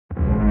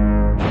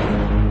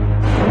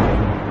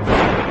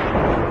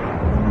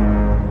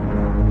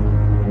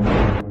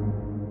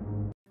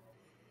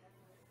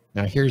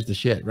here's the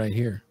shit right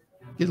here.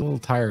 Get a little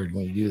tired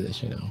when you do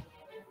this, you know.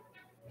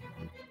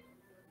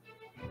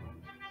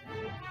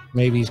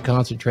 Maybe he's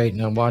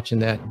concentrating on watching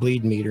that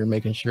bleed meter,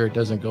 making sure it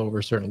doesn't go over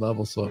a certain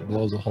level so it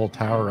blows the whole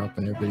tower up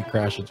and everybody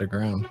crashes to the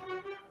ground.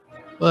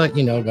 But,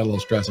 you know, got a little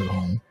stress at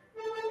home.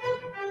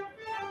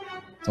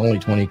 It's only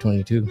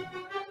 2022.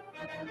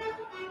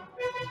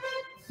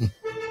 Yeah,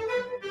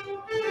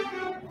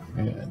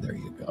 there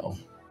you go.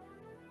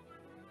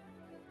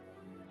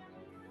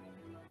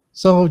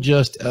 So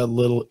just a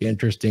little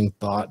interesting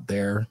thought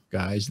there,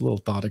 guys. A little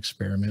thought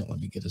experiment. Let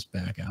me get us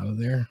back out of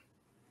there.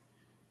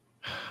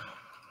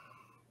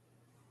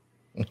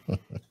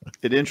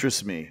 It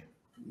interests me.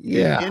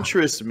 Yeah. It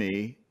interests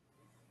me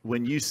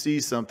when you see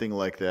something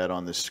like that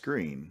on the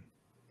screen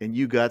and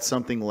you got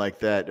something like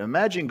that.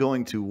 Imagine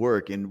going to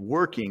work and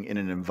working in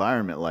an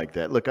environment like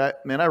that. Look, I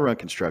run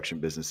construction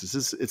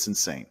businesses. It's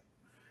insane.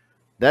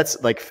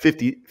 That's like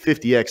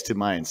 50x to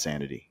my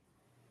insanity.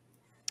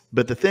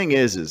 But the thing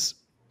is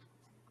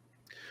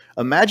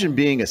imagine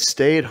being a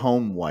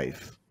stay-at-home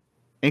wife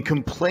and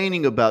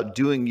complaining about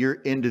doing your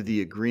end of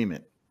the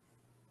agreement,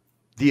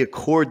 the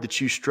accord that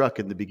you struck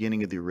in the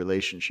beginning of the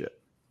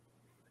relationship.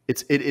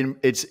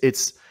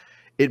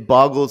 It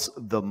boggles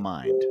the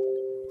mind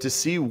to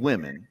see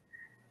women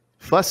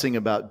fussing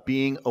about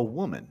being a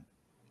woman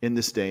in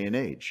this day and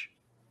age.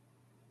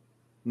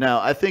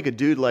 Now, I think a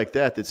dude like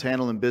that that's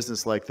handling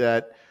business like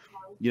that,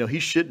 you know, he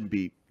shouldn't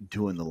be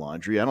doing the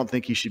laundry. I don't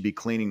think he should be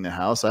cleaning the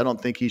house. I don't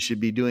think he should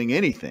be doing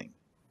anything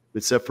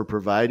except for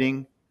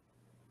providing,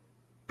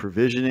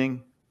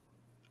 provisioning,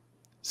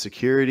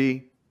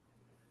 security,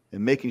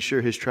 and making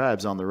sure his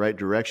tribe's on the right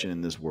direction in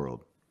this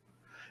world.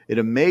 It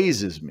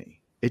amazes me.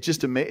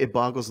 It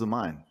boggles the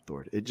mind,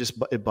 Thor.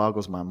 It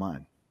boggles my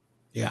mind.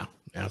 Yeah,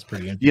 that's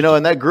pretty interesting. You know,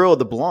 and that girl,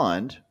 the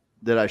blonde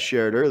that I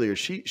shared earlier,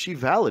 she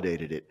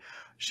validated it.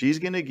 He's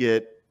going to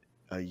get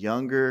a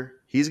younger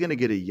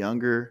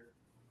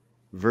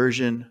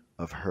version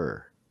of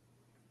her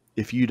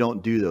if you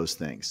don't do those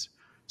things.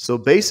 So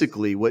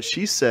basically what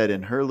she said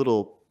in her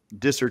little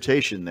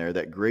dissertation there,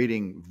 that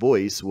grating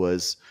voice,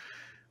 was,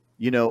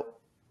 you know,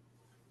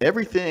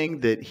 everything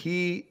that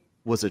he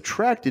was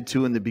attracted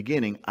to in the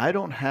beginning, I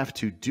don't have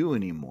to do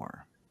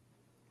anymore.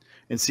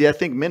 And see, I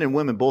think men and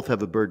women both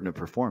have a burden of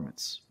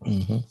performance.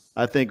 Mm-hmm.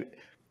 I think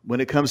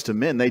when it comes to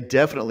men, they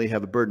definitely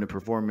have a burden of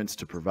performance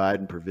to provide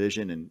and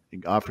provision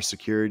and offer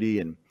security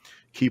and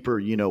keep her,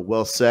 you know,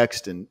 well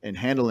sexed and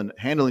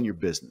handling your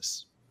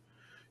business.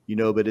 You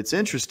know, but it's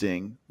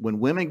interesting when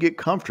women get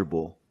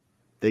comfortable,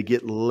 they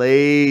get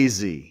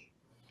lazy.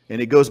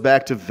 And it goes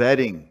back to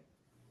vetting.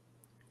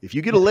 If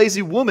you get a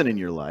lazy woman in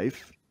your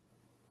life,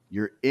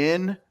 you're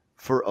in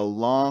for a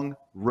long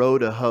road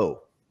to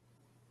hoe.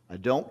 I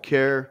don't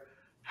care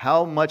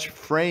how much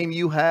frame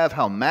you have,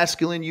 how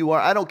masculine you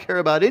are. I don't care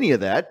about any of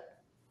that.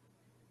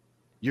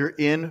 You're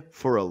in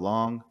for a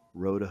long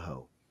road to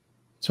hoe.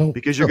 So,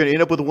 because you're going to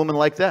end up with a woman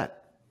like that.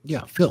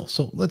 Yeah, Phil.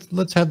 So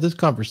let's have this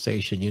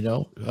conversation. You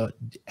know,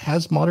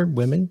 has modern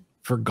women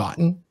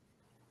forgotten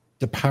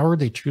the power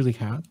they truly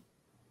have?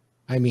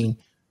 I mean,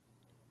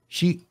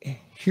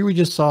 here we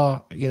just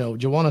saw, you know,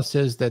 Joanna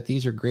says that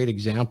these are great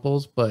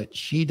examples, but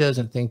she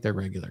doesn't think they're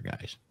regular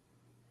guys.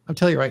 I'll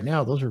tell you right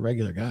now, those are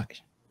regular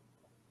guys.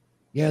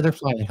 Yeah, they're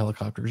flying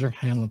helicopters. They're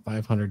handling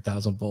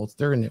 500,000 volts.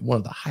 They're in one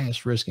of the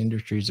highest risk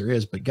industries there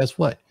is. But guess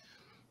what?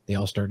 They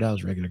all started out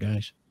as regular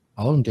guys.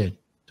 All of them did.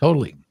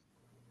 Totally.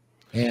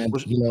 And,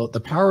 you know, the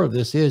power of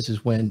this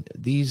is when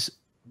these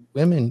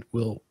women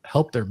will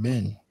help their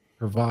men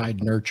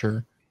provide,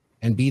 nurture,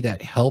 and be that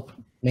help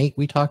mate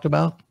we talked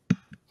about.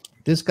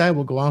 This guy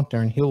will go out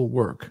there and he'll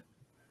work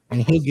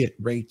and he'll get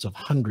rates of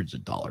hundreds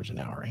of dollars an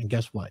hour. And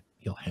guess what?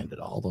 He'll hand it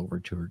all over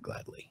to her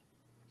gladly.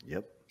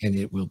 Yep. And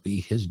it will be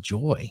his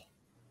joy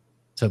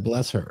to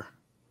bless her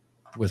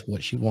with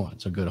what she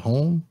wants. A good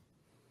home,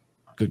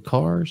 good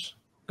cars,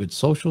 good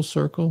social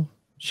circle.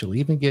 She'll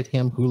even get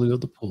him Julio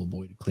the pool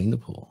boy to clean the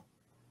pool,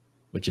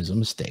 which is a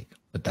mistake.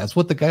 But that's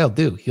what the guy will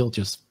do. He'll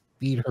just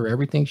feed her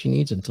everything she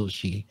needs until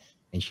she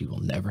will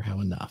never have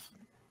enough.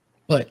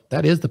 But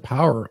that is the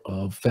power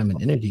of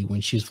femininity.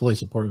 When she's fully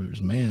supportive of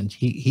his man,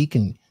 he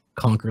can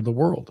conquer the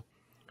world.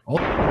 Oh.